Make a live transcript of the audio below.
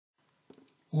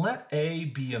Let A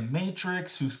be a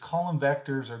matrix whose column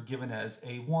vectors are given as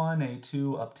A1,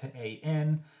 A2, up to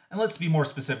AN. And let's be more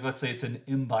specific. Let's say it's an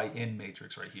M by N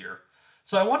matrix right here.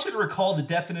 So I want you to recall the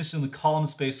definition of the column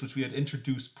space which we had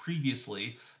introduced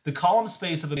previously. The column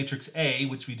space of a matrix A,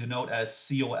 which we denote as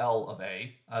COL of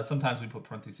A. Sometimes we put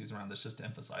parentheses around this just to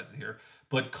emphasize it here.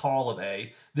 But col of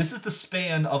A. This is the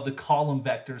span of the column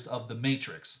vectors of the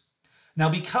matrix. Now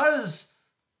because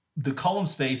the column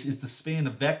space is the span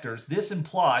of vectors, this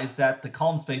implies that the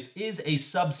column space is a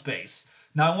subspace.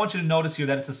 Now I want you to notice here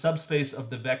that it's a subspace of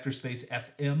the vector space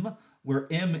Fm, where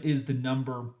m is the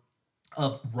number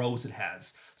of rows it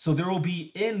has. So there will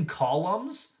be n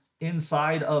columns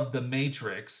inside of the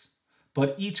matrix,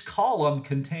 but each column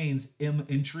contains m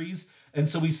entries, and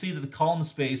so we see that the column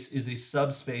space is a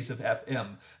subspace of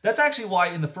Fm. That's actually why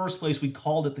in the first place we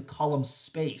called it the column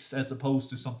space as opposed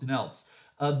to something else.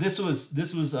 This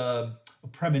was a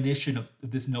premonition of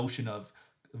this notion of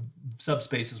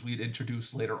subspaces we'd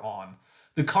introduced later on.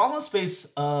 The column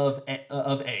space of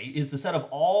A is the set of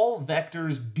all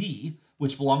vectors B,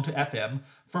 which belong to Fm,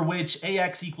 for which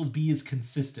Ax equals B is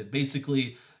consistent.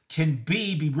 Basically, can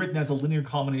B be written as a linear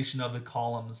combination of the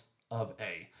columns of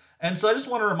A? And so I just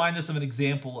want to remind us of an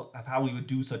example of how we would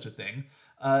do such a thing.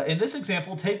 In this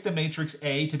example, take the matrix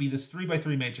A to be this 3 by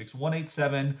 3 matrix,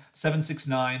 187,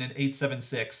 769, and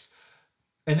 876,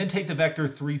 and then take the vector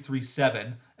 3, 3,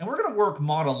 7, and we're going to work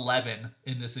mod 11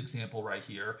 in this example right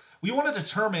here. We want to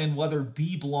determine whether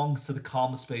B belongs to the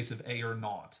column space of A or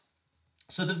not.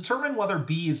 So to determine whether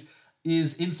B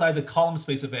is inside the column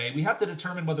space of A, we have to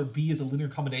determine whether B is a linear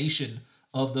combination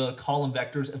of the column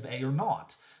vectors of A or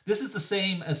not. This is the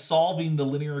same as solving the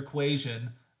linear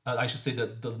equation, I should say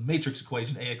the matrix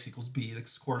equation Ax equals B.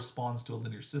 This corresponds to a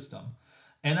linear system.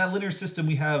 And that linear system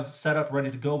we have set up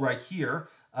ready to go right here.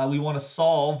 We want to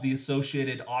solve the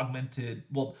associated augmented,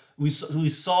 well, we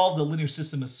solve the linear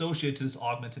system associated to this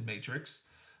augmented matrix,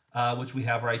 which we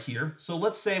have right here. So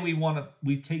let's say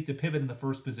we take the pivot in the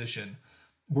first position.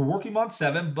 We're working on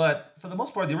 7, but for the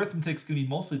most part, the arithmetic is going to be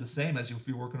mostly the same as if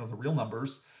you're working with the real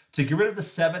numbers. To get rid of the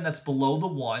 7 that's below the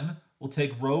 1, we'll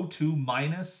take row 2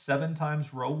 minus 7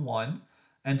 times row 1.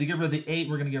 And to get rid of the 8,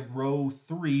 we're going to get row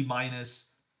 3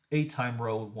 minus 8 times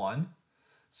row 1.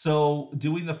 So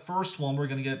doing the first one, we're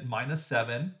going to get minus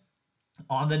 7.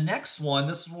 On the next one,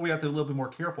 this is where we have to be a little bit more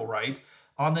careful, right?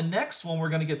 On the next one, we're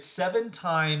going to get 7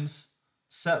 times,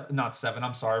 not 7,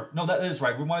 I'm sorry. No, that is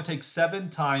right. We want to take 7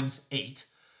 times 8.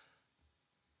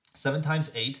 7 times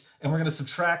 8, and we're going to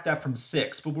subtract that from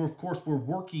 6. But of course, we're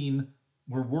working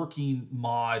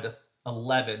mod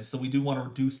 11, so we do want to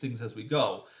reduce things as we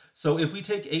go. So if we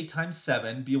take 8 times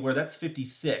 7, be aware that's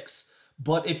 56.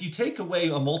 But if you take away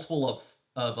a multiple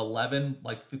of 11,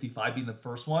 like 55 being the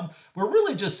first one, we're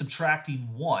really just subtracting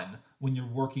 1 when you're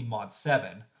working mod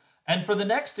 7. And for the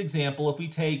next example, if we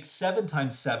take 7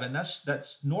 times 7,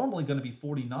 that's normally going to be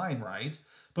 49, right?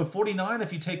 But 49,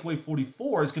 if you take away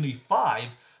 44, is going to be 5.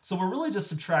 So we're really just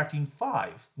subtracting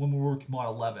 5 when we're working mod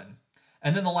 11.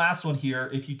 And then the last one here,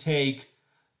 if you take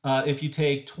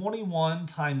 21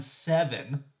 times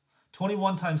 7,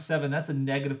 21 times 7, that's a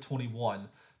negative 21.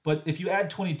 But if you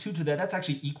add 22 to that, that's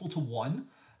actually equal to 1.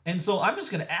 And so I'm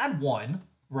just going to add 1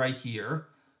 right here.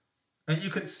 And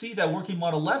you can see that working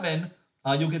mod 11,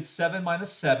 you'll get 7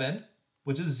 minus 7,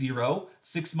 which is 0,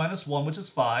 6 minus 1, which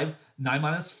is 5, 9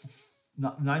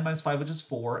 minus 5, which is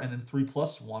 4, and then 3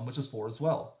 plus 1, which is 4 as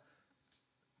well.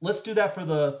 Let's do that for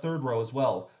the third row as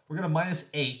well. We're going to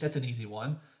minus 8. That's an easy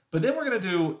one. But then we're going to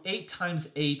do 8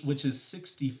 times 8, which is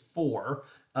 64.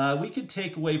 We could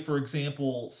take away, for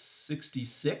example,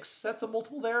 66. That's a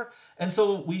multiple there. And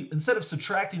so instead of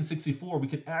subtracting 64, we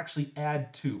could actually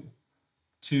add 2.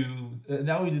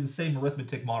 Now we do the same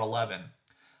arithmetic mod 11.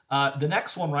 The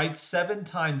next one, right? 7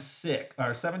 times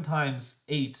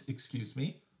 8, excuse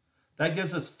me. That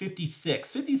gives us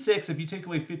 56. 56, if you take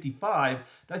away 55,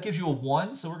 that gives you a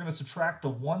 1, so we're going to subtract a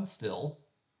 1 still.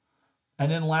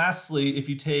 And then lastly, if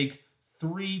you take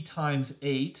 3 times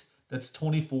 8, that's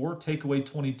 24, take away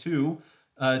 22.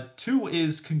 2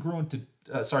 is congruent to,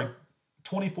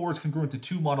 24 is congruent to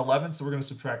 2 mod 11, so we're going to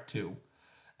subtract 2.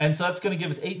 And so that's going to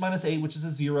give us 8 minus 8, which is a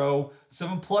 0,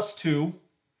 7 plus 2,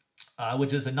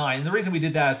 which is a 9. And the reason we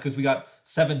did that is because we got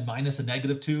 7 minus a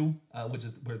negative 2, which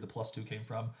is where the plus 2 came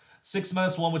from. 6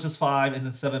 minus 1, which is 5, and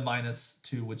then 7 minus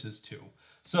 2, which is 2.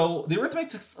 So the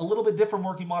arithmetic is a little bit different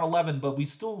working mod 11, but we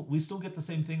still get the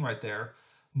same thing right there.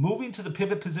 Moving to the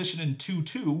pivot position in 2,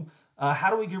 2,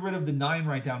 how do we get rid of the 9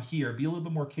 right down here? Be a little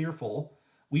bit more careful.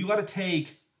 We got to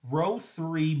take row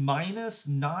 3 minus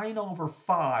 9 over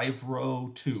 5,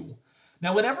 row 2.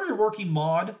 Now, whenever you're working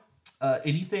mod,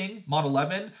 anything, mod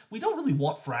 11, we don't really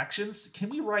want fractions. Can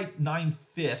we write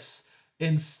 9/5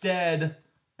 instead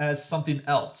as something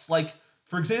else? Like,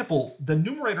 for example, the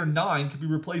numerator 9 can be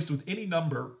replaced with any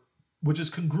number which is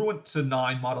congruent to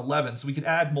 9 mod 11. So we could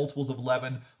add multiples of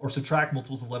 11 or subtract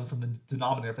multiples of 11 from the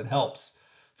denominator if it helps.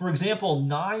 For example,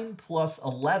 9 plus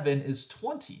 11 is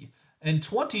 20. And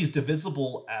 20 is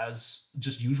divisible as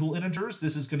just usual integers.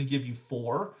 This is going to give you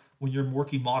 4 when you're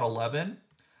working mod 11.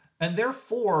 And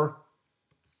therefore,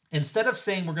 instead of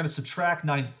saying we're going to subtract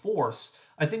 9/4,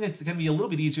 I think it's going to be a little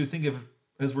bit easier to think of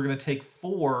as we're going to take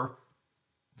 4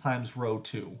 times row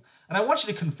 2. And I want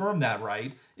you to confirm that,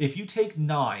 right? If you take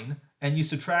 9 and you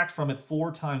subtract from it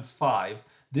 4 times 5,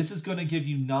 this is going to give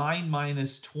you 9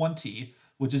 minus 20,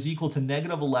 which is equal to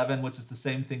negative 11, which is the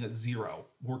same thing as 0,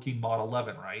 working mod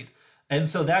 11, right? And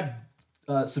so that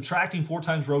subtracting 4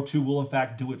 times row 2 will in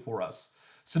fact do it for us.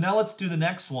 So now let's do the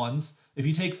next ones. If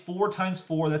you take 4 times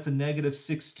 4, that's a negative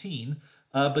 16.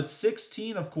 But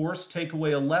 16, of course, take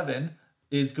away 11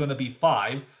 is going to be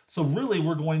 5. So really,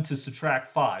 we're going to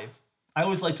subtract 5. I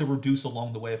always like to reduce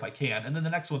along the way if I can. And then the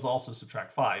next one's also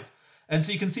subtract 5. And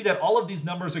so you can see that all of these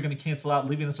numbers are going to cancel out,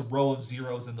 leaving us a row of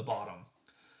zeros in the bottom.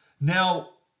 Now,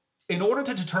 in order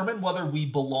to determine whether we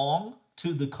belong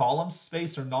to the column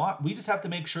space or not, we just have to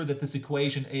make sure that this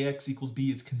equation ax equals b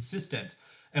is consistent.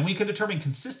 And we can determine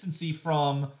consistency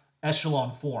from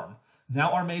echelon form.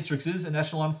 Now our matrix is in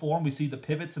echelon form. We see the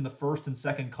pivots in the first and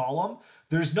second column.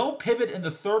 There's no pivot in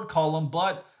the third column,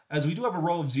 but as we do have a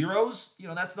row of zeros,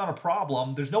 that's not a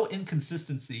problem. There's no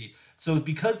inconsistency. So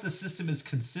because the system is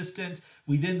consistent,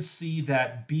 we then see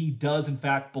that B does in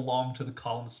fact belong to the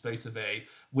column space of A,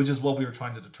 which is what we were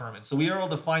trying to determine. So we are able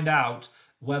to find out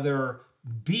whether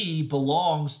B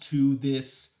belongs to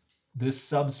this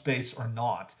subspace or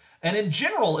not. And in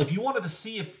general, if you wanted to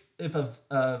see if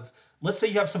let's say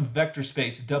you have some vector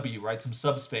space W, right, some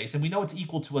subspace, and we know it's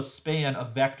equal to a span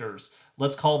of vectors.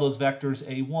 Let's call those vectors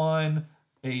A1,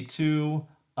 A2,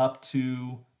 up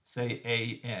to, say,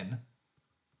 AN,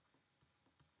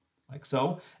 like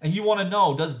so. And you want to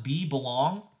know, does B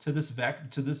belong to this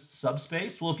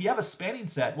subspace? Well, if you have a spanning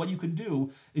set, what you can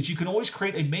do is you can always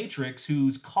create a matrix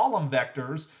whose column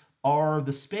vectors are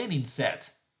the spanning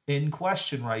set in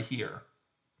question right here.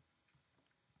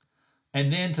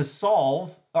 And then to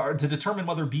solve, or to determine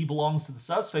whether B belongs to the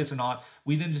subspace or not,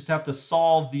 we then just have to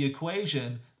solve the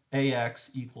equation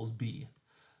AX equals B.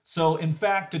 So in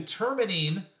fact,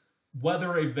 determining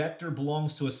whether a vector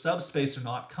belongs to a subspace or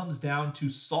not comes down to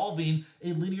solving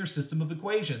a linear system of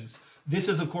equations. This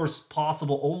is, of course,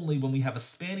 possible only when we have a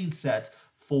spanning set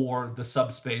for the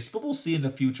subspace, but we'll see in the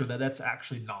future that that's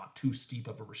actually not too steep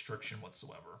of a restriction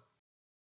whatsoever.